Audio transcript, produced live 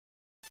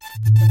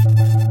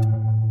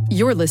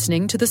You're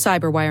listening to the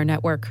Cyberwire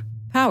Network,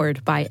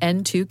 powered by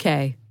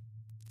N2K.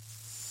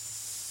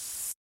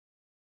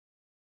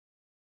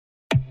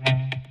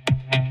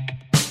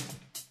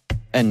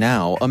 And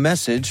now, a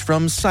message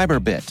from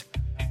Cyberbit.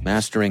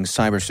 Mastering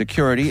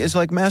cybersecurity is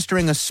like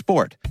mastering a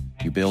sport.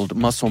 You build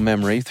muscle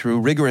memory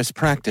through rigorous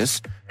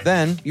practice,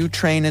 then you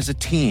train as a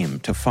team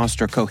to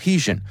foster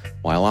cohesion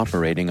while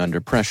operating under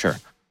pressure.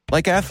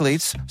 Like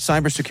athletes,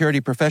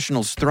 cybersecurity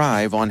professionals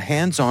thrive on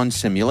hands-on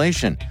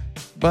simulation.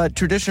 But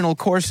traditional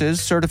courses,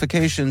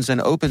 certifications,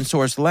 and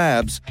open-source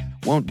labs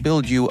won't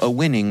build you a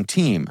winning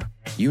team.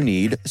 You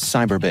need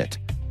Cyberbit.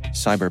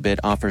 Cyberbit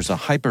offers a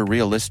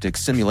hyper-realistic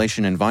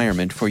simulation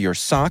environment for your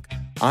SOC,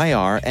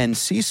 IR, and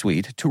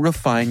C-suite to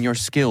refine your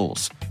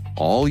skills,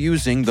 all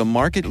using the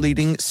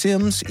market-leading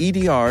SIMs,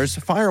 EDRs,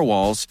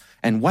 firewalls,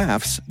 and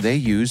WAFs they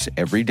use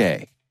every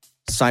day.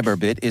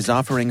 Cyberbit is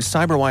offering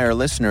Cyberwire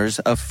listeners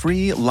a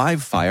free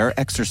live-fire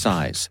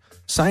exercise.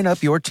 Sign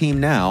up your team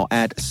now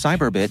at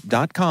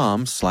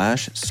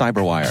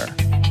cyberbit.com/cyberwire.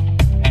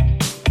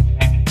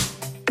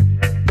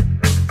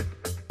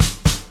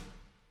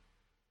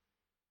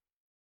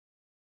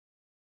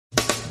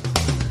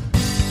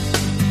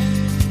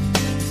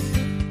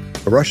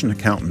 A Russian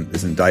accountant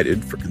is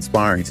indicted for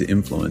conspiring to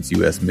influence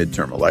U.S.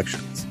 midterm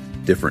elections.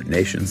 Different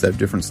nations have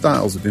different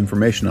styles of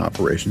information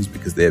operations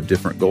because they have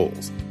different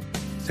goals.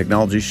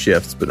 Technology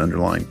shifts, but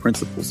underlying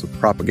principles of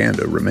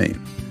propaganda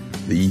remain.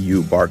 The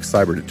EU barks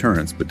cyber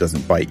deterrence, but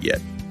doesn't bite yet.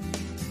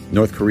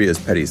 North Korea's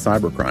petty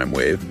cybercrime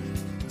wave.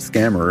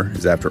 Scammer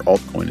is after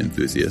altcoin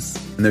enthusiasts,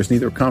 and there's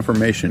neither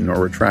confirmation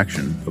nor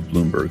retraction of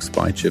Bloomberg's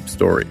spy chip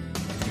story.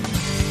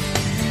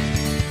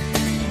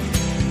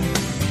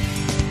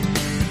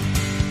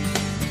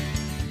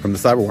 From the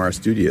Cyberwire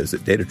studios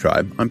at Data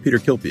Tribe, I'm Peter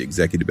Kilpie,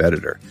 Executive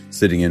Editor,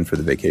 sitting in for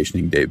the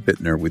vacationing Dave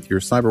Bittner with your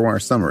Cyberwire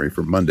summary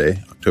for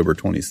Monday, October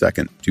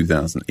 22nd,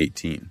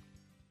 2018.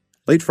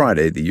 Late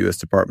Friday, the U.S.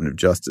 Department of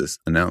Justice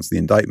announced the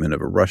indictment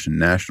of a Russian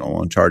national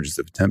on charges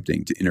of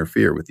attempting to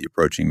interfere with the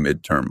approaching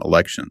midterm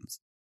elections.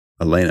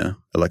 Elena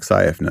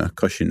Alexeyevna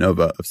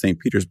Koshinova of St.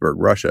 Petersburg,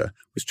 Russia,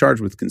 was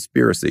charged with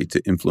conspiracy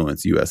to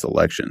influence U.S.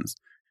 elections.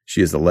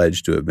 She is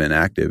alleged to have been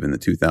active in the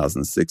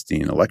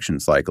 2016 election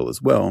cycle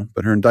as well,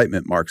 but her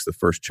indictment marks the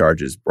first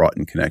charges brought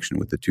in connection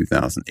with the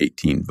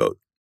 2018 vote.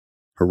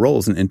 Her role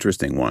is an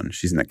interesting one.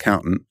 She's an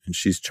accountant, and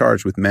she's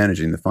charged with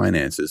managing the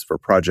finances for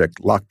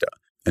Project Lakhta,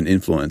 an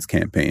influence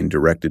campaign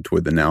directed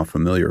toward the now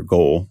familiar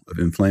goal of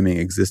inflaming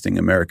existing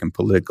American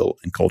political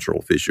and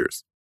cultural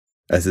fissures.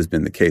 As has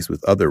been the case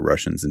with other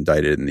Russians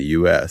indicted in the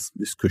U.S.,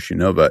 Ms.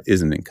 Kushinova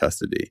isn't in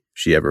custody. If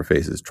she ever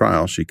faces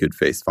trial, she could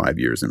face 5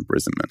 years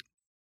imprisonment.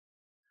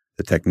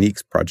 The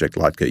techniques Project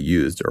Lakhta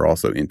used are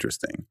also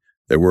interesting.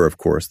 There were, of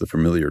course, the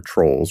familiar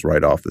trolls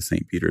right off the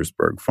St.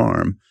 Petersburg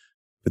farm,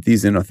 but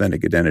these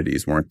inauthentic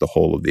identities weren't the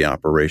whole of the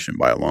operation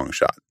by a long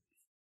shot.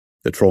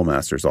 The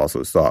trollmasters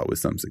also sought with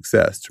some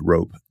success to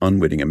rope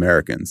unwitting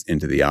Americans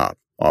into the op,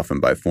 often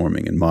by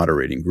forming and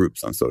moderating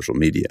groups on social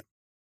media.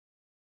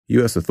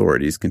 U.S.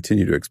 authorities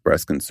continue to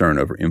express concern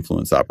over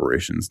influence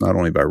operations not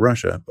only by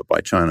Russia, but by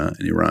China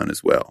and Iran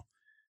as well.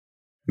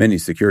 Many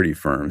security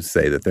firms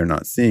say that they're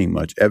not seeing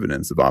much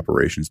evidence of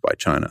operations by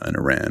China and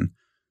Iran,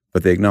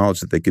 but they acknowledge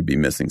that they could be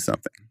missing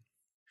something.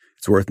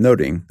 It's worth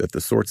noting that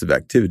the sorts of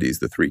activities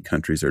the three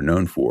countries are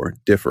known for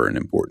differ in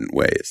important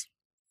ways.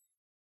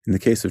 In the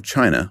case of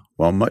China,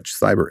 while much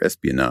cyber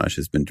espionage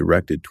has been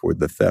directed toward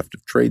the theft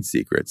of trade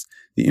secrets,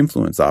 the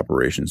influence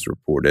operations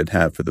reported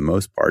have for the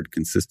most part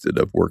consisted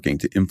of working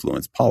to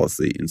influence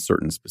policy in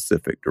certain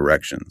specific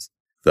directions.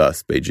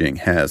 Thus, Beijing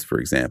has, for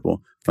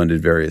example,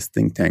 funded various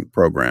think tank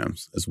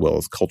programs as well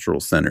as cultural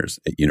centers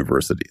at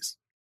universities.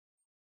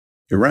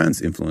 Iran's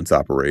influence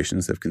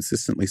operations have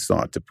consistently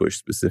sought to push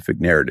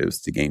specific narratives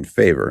to gain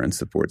favor and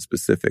support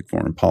specific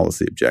foreign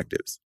policy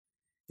objectives.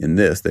 In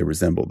this, they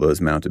resemble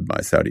those mounted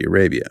by Saudi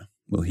Arabia.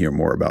 We'll hear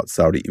more about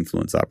Saudi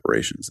influence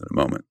operations in a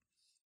moment.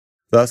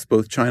 Thus,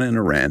 both China and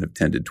Iran have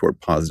tended toward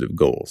positive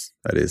goals,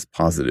 that is,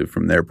 positive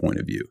from their point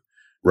of view.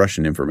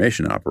 Russian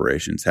information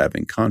operations have,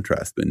 in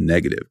contrast, been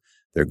negative.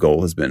 Their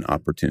goal has been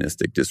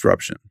opportunistic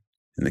disruption.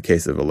 In the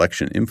case of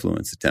election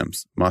influence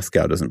attempts,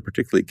 Moscow doesn't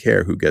particularly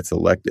care who gets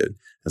elected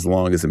as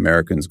long as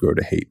Americans grow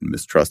to hate and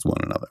mistrust one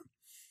another.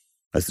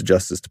 As the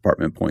Justice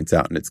Department points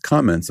out in its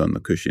comments on the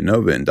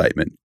Kushinova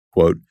indictment,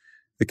 quote,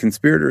 the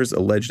conspirators'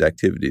 alleged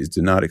activities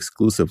do not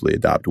exclusively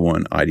adopt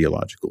one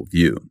ideological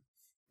view.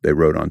 They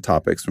wrote on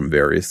topics from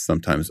various,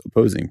 sometimes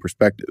opposing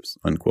perspectives,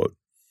 unquote.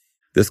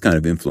 This kind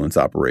of influence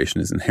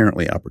operation is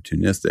inherently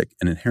opportunistic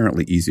and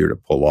inherently easier to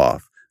pull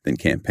off than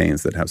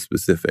campaigns that have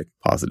specific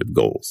positive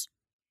goals.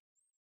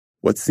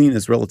 What's seen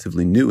as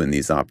relatively new in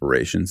these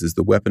operations is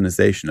the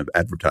weaponization of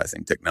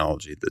advertising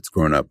technology that's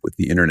grown up with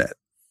the internet.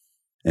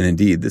 And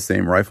indeed, the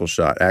same rifle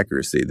shot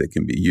accuracy that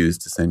can be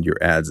used to send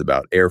your ads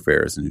about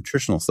airfares and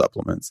nutritional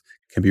supplements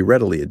can be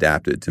readily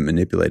adapted to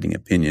manipulating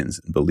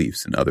opinions and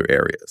beliefs in other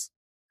areas.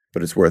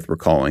 But it's worth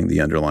recalling the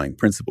underlying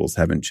principles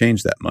haven't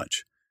changed that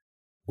much.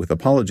 With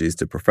apologies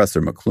to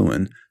Professor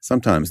McLuhan,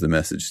 sometimes the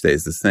message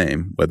stays the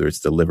same, whether it's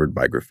delivered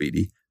by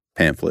graffiti,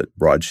 pamphlet,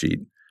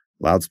 broadsheet,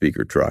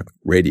 loudspeaker truck,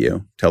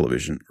 radio,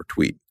 television, or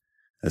tweet.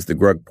 As the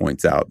Grug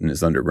points out in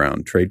his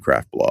underground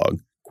tradecraft blog,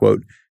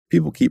 quote,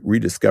 people keep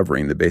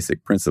rediscovering the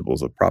basic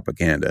principles of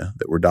propaganda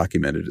that were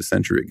documented a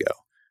century ago.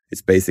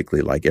 It's basically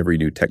like every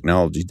new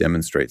technology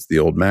demonstrates the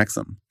old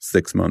maxim,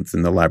 6 months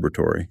in the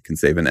laboratory can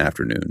save an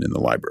afternoon in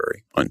the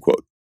library,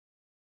 unquote.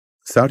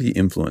 Saudi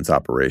influence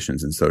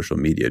operations in social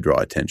media draw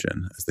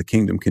attention as the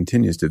kingdom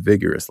continues to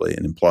vigorously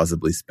and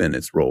implausibly spin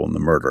its role in the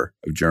murder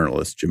of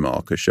journalist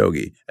Jamal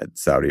Khashoggi at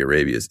Saudi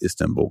Arabia's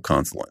Istanbul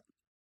consulate.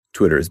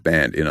 Twitter has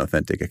banned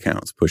inauthentic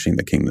accounts pushing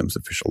the kingdom's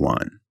official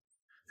line.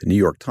 The New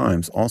York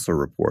Times also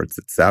reports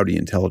that Saudi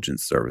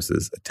intelligence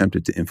services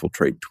attempted to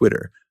infiltrate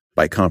Twitter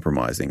by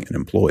compromising an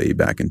employee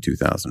back in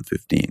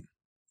 2015.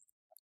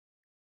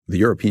 The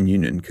European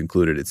Union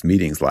concluded its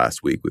meetings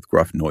last week with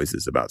gruff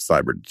noises about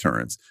cyber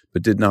deterrence,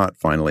 but did not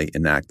finally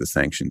enact the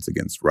sanctions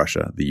against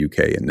Russia the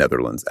UK and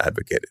Netherlands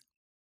advocated.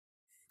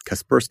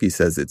 Kaspersky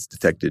says it's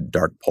detected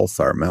dark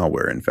pulsar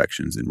malware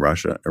infections in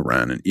Russia,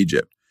 Iran, and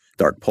Egypt.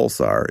 Dark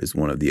pulsar is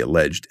one of the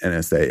alleged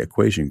NSA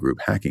Equation Group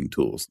hacking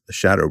tools the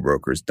shadow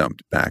brokers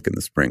dumped back in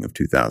the spring of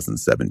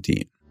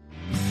 2017.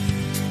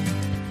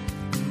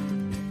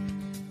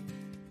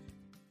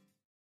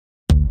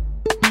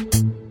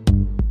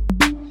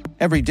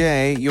 Every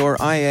day, your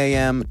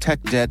IAM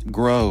tech debt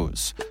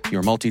grows.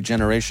 Your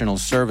multi-generational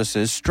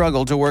services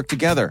struggle to work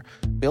together.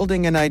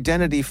 Building an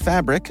identity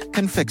fabric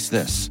can fix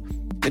this.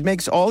 It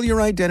makes all your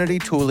identity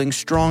tooling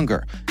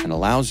stronger and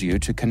allows you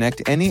to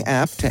connect any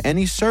app to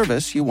any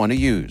service you want to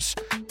use,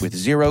 with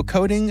zero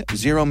coding,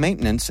 zero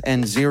maintenance,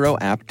 and zero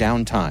app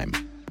downtime.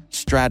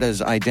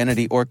 Strata's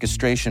identity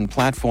orchestration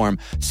platform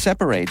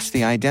separates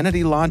the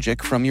identity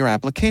logic from your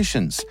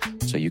applications,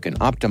 so you can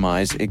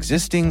optimize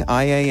existing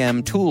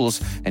IAM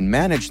tools and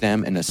manage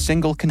them in a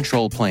single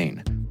control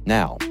plane.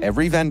 Now,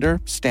 every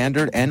vendor,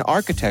 standard, and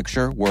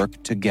architecture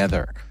work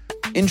together.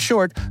 In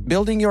short,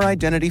 building your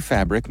identity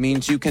fabric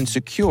means you can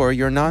secure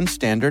your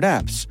non-standard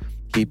apps,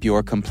 keep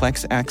your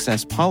complex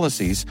access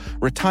policies,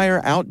 retire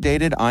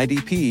outdated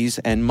IDPs,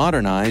 and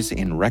modernize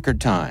in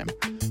record time.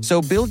 So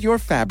build your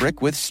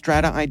fabric with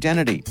Strata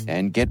Identity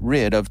and get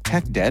rid of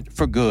tech debt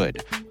for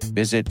good.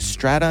 Visit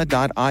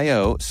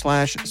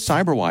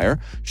strata.io/cyberwire,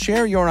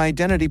 share your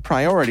identity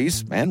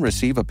priorities, and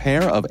receive a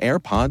pair of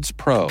AirPods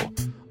Pro.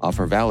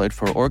 Offer valid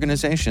for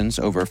organizations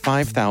over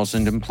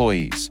 5,000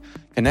 employees.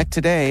 Connect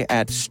today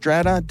at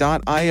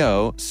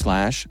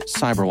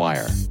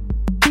strata.io/cyberwire.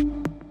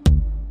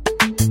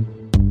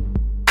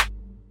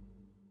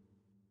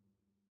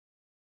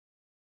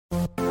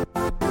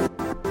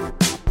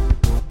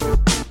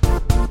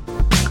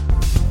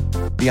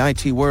 The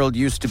IT world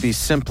used to be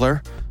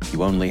simpler.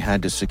 You only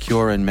had to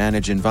secure and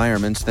manage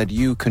environments that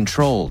you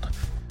controlled.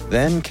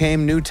 Then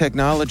came new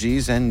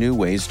technologies and new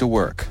ways to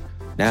work.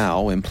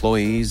 Now,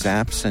 employees,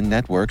 apps, and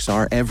networks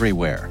are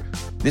everywhere.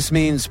 This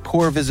means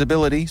poor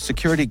visibility,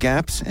 security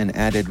gaps, and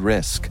added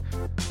risk.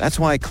 That's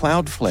why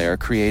Cloudflare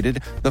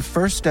created the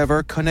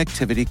first-ever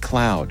connectivity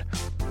cloud.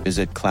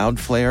 Visit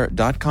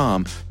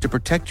cloudflare.com to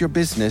protect your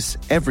business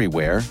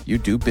everywhere you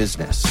do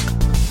business.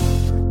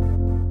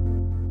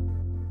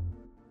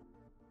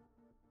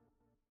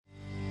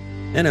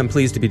 And I'm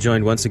pleased to be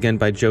joined once again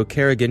by Joe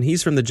Carrigan.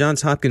 He's from the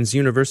Johns Hopkins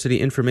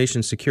University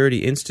Information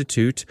Security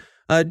Institute.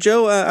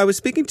 Joe, I was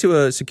speaking to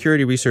a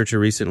security researcher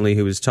recently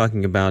who was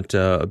talking about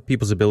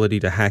people's ability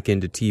to hack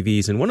into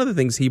TVs. And one of the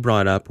things he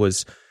brought up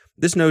was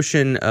this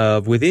notion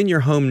of within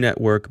your home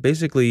network,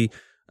 basically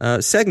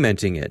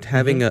segmenting it,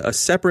 having a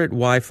separate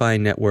Wi-Fi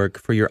network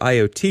for your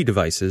IoT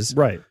devices.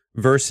 Right.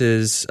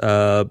 Versus,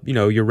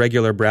 your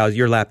regular browse,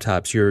 your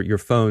laptops, your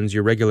phones,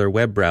 your regular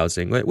web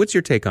browsing. What's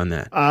your take on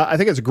that? I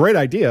think it's a great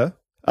idea.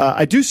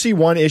 I do see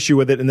one issue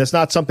with it, and it's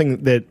not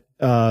something that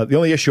the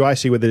only issue I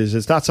see with it is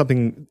it's not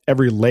something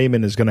every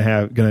layman is going to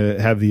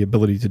have the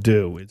ability to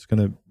do. It's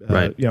going to,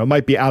 it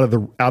might be out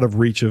of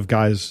reach of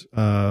guys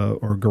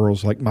or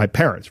girls like my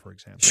parents, for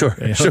example. Sure,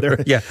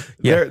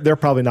 They're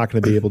probably not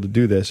going to be able to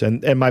do this.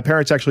 And my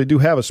parents actually do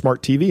have a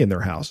smart TV in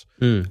their house.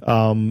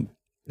 And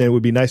it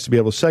would be nice to be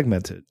able to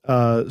segment it.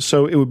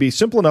 So it would be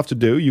simple enough to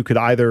do. You could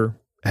either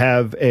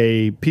have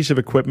a piece of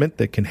equipment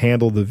that can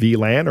handle the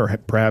VLAN or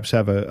perhaps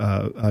have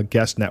a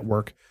guest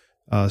network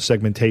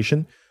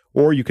segmentation,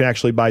 or you can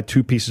actually buy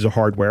two pieces of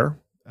hardware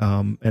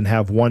and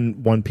have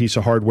one piece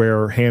of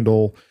hardware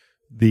handle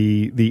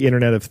the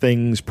Internet of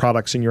Things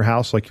products in your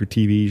house, like your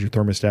TVs, your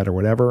thermostat, or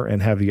whatever,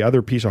 and have the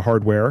other piece of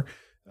hardware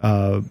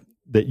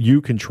that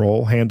you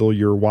control handle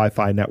your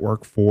Wi-Fi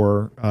network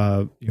for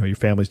your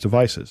family's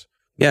devices.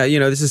 Yeah,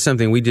 this is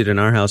something we did in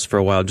our house for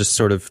a while, just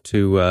sort of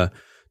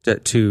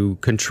to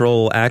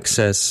control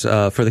access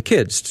for the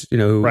kids,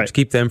 to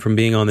keep them from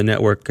being on the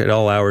network at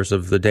all hours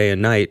of the day and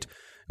night.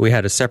 We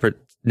had a separate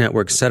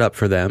network set up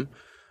for them.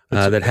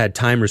 that had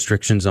time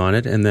restrictions on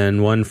it, and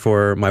then one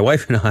for my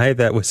wife and I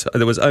that was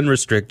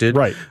unrestricted.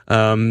 Right.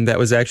 That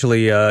was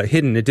actually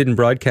hidden. It didn't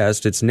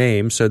broadcast its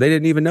name, so they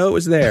didn't even know it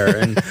was there.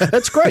 And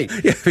that's great.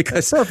 Yeah,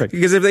 because that's perfect.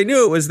 Because if they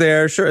knew it was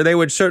there, sure, they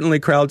would certainly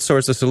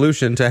crowdsource a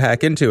solution to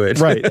hack into it.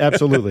 Right.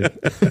 Absolutely.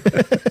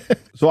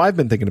 So I've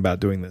been thinking about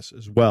doing this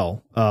as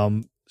well.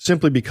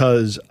 Simply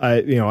because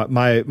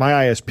my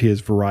ISP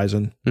is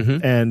Verizon,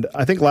 and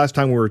I think last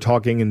time we were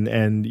talking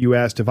and you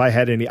asked if I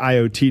had any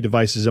IoT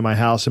devices in my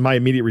house, and my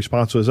immediate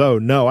response was, "Oh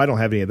no, I don't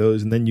have any of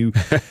those." And then you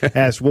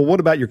asked, "Well, what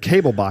about your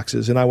cable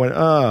boxes?" And I went,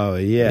 "Oh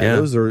yeah,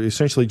 those are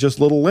essentially just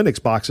little Linux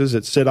boxes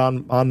that sit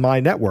on my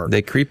network.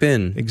 They creep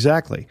in."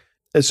 Exactly.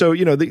 And so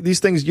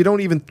these things you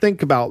don't even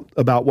think about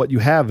what you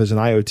have as an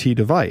IoT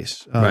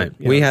device. Right.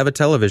 We have a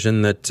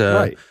television that.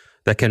 Right.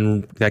 That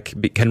can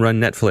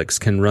run Netflix,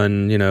 can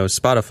run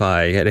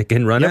Spotify, it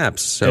can run apps.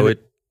 So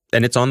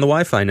it's on the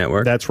Wi-Fi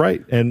network. That's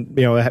right. And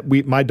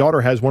my daughter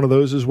has one of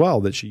those as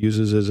well that she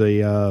uses as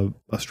a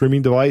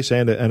streaming device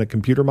and a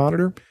computer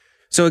monitor.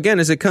 So again,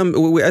 as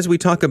we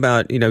talk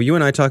about, you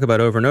and I talk about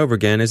over and over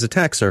again, is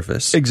attack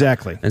surface.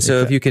 Exactly. And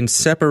so if you can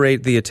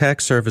separate the attack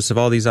surface of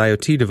all these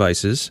IoT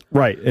devices.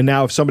 Right. And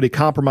now if somebody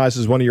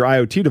compromises one of your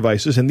IoT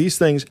devices, and these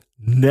things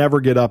never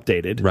get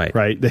updated.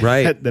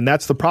 Right. Then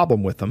that's the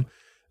problem with them.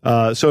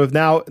 So if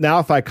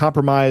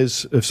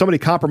if somebody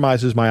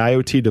compromises my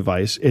IoT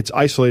device, it's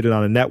isolated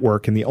on a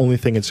network, and the only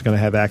thing it's going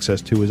to have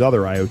access to is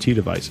other IoT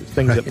devices,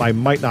 things that I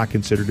might not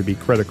consider to be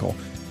critical.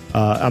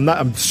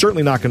 I'm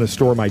certainly not going to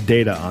store my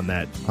data on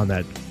that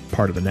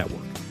part of the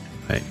network.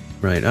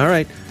 Right. All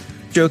right.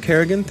 Joe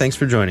Carrigan, thanks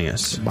for joining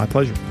us. My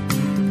pleasure.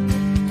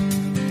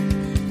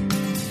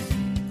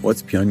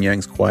 What's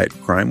Pyongyang's quiet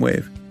crime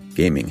wave?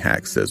 Gaming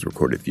hacks, says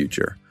Recorded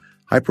Future.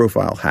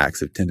 High-profile hacks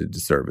have tended to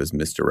serve as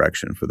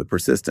misdirection for the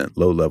persistent,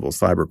 low-level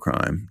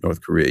cybercrime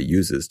North Korea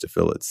uses to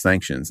fill its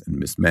sanctions and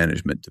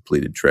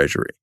mismanagement-depleted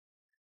treasury.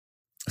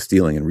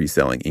 Stealing and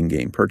reselling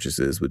in-game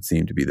purchases would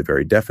seem to be the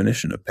very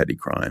definition of petty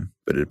crime,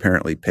 but it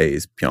apparently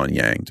pays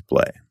Pyongyang to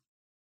play.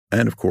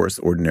 And, of course,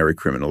 ordinary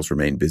criminals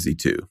remain busy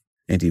too.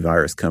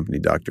 Antivirus company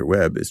Dr.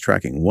 Web is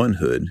tracking one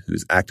hood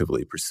who's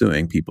actively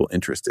pursuing people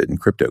interested in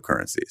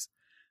cryptocurrencies.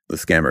 The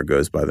scammer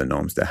goes by the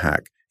noms de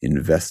hack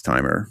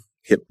Investtimer,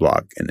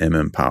 HitBlock, and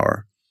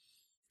MMPower.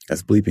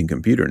 As Bleeping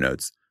Computer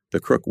notes, the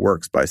crook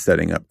works by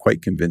setting up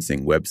quite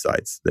convincing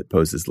websites that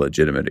pose as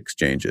legitimate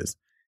exchanges.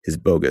 His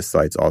bogus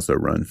sites also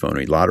run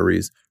phony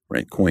lotteries,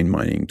 rent coin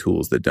mining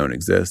tools that don't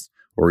exist,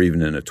 or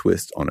even in a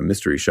twist on a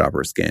mystery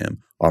shopper scam,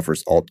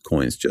 offers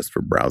altcoins just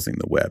for browsing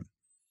the web.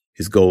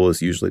 His goal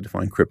is usually to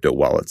find crypto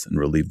wallets and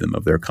relieve them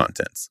of their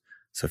contents.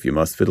 So if you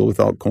must fiddle with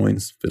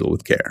altcoins, fiddle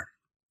with care.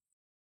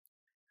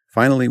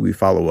 Finally, we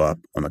follow up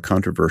on the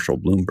controversial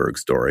Bloomberg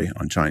story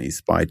on Chinese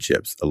spy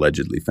chips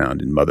allegedly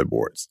found in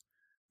motherboards.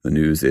 The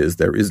news is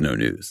there is no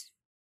news.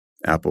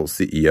 Apple's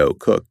CEO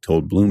Cook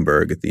told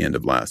Bloomberg at the end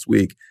of last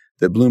week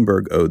that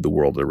Bloomberg owed the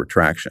world a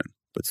retraction,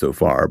 but so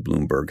far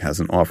Bloomberg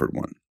hasn't offered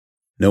one.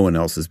 No one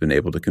else has been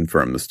able to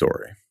confirm the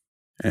story.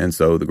 And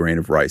so the grain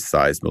of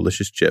rice-sized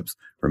malicious chips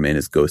remain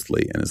as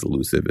ghostly and as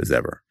elusive as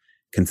ever.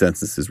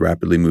 Consensus is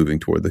rapidly moving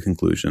toward the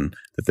conclusion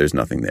that there's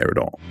nothing there at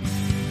all.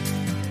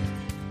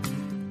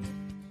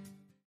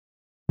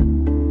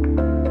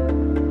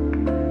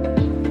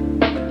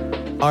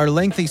 Are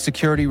lengthy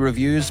security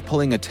reviews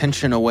pulling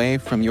attention away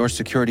from your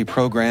security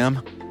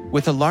program?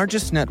 With the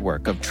largest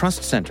network of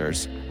trust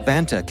centers,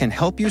 Vanta can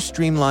help you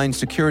streamline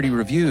security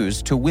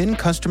reviews to win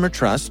customer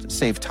trust,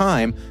 save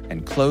time,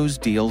 and close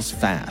deals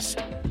fast.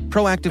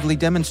 Proactively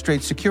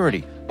demonstrate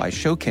security by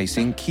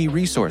showcasing key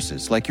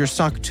resources like your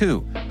SOC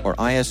 2 or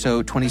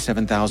ISO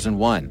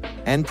 27001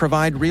 and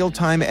provide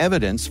real-time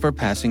evidence for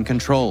passing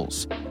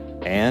controls.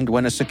 And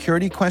when a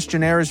security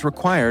questionnaire is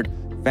required,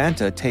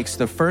 Vanta takes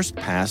the first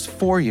pass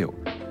for you.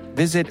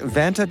 Visit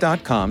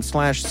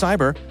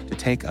vanta.com/cyber to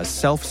take a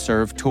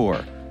self-serve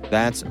tour.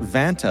 That's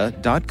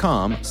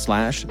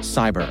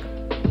vanta.com/cyber.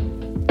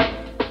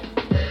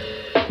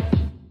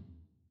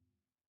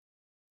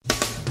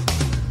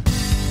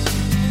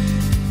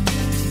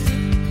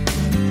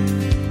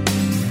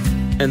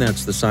 And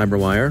that's the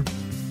Cyberwire.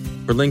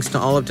 For links to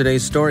all of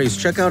today's stories,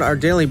 check out our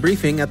daily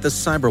briefing at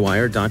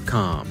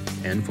thecyberwire.com.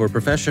 And for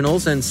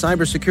professionals and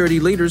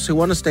cybersecurity leaders who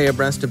want to stay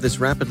abreast of this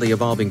rapidly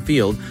evolving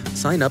field,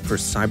 sign up for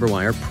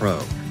CyberWire Pro.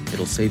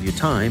 It'll save you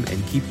time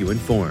and keep you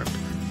informed.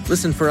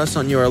 Listen for us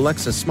on your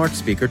Alexa smart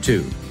speaker,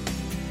 too.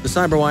 The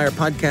Cyberwire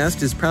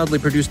podcast is proudly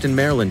produced in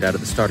Maryland out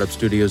of the startup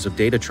studios of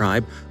Data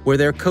Tribe, where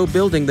they're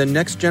co-building the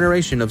next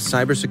generation of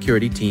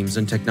cybersecurity teams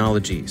and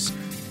technologies.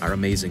 Our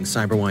amazing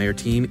Cyberwire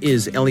team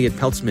is Elliot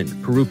Peltzman,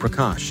 Puru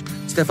Prakash,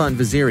 Stefan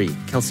Vaziri,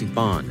 Kelsey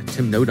Bond,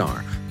 Tim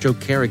Nodar, Joe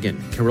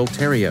Carrigan, Carol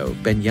Terrio,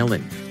 Ben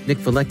Yellen, Nick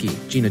Valecki,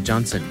 Gina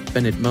Johnson,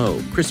 Bennett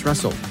Moe, Chris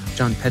Russell,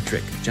 John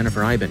Petrick,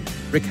 Jennifer Iben,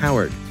 Rick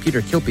Howard,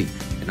 Peter Kilpie,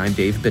 and I'm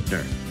Dave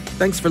Bittner.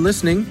 Thanks for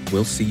listening.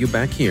 We'll see you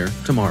back here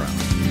tomorrow.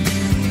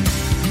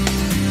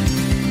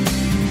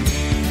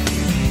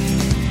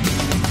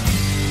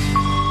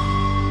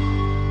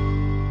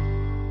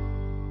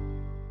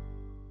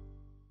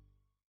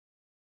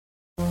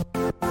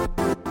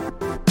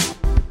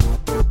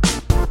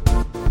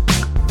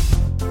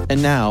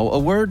 And now, a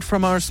word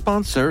from our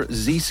sponsor,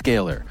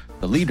 Zscaler,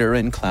 the leader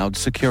in cloud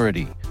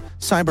security.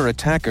 Cyber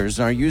attackers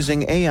are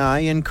using AI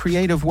in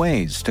creative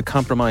ways to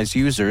compromise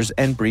users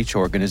and breach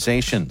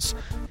organizations.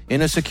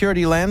 In a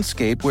security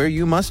landscape where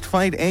you must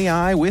fight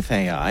AI with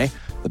AI,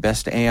 the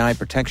best AI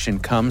protection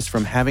comes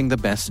from having the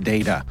best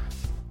data.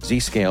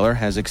 Zscaler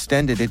has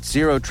extended its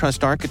Zero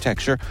Trust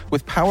architecture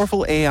with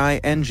powerful AI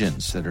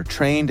engines that are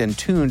trained and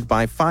tuned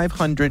by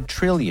 500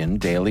 trillion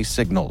daily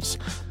signals.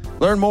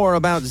 Learn more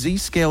about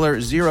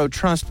Zscaler Zero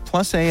Trust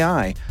Plus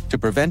AI to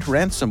prevent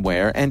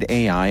ransomware and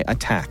AI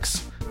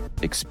attacks.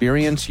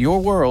 Experience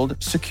your world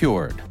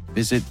secured.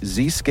 Visit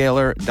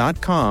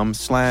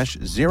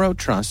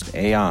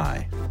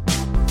zscaler.com/zerotrustai.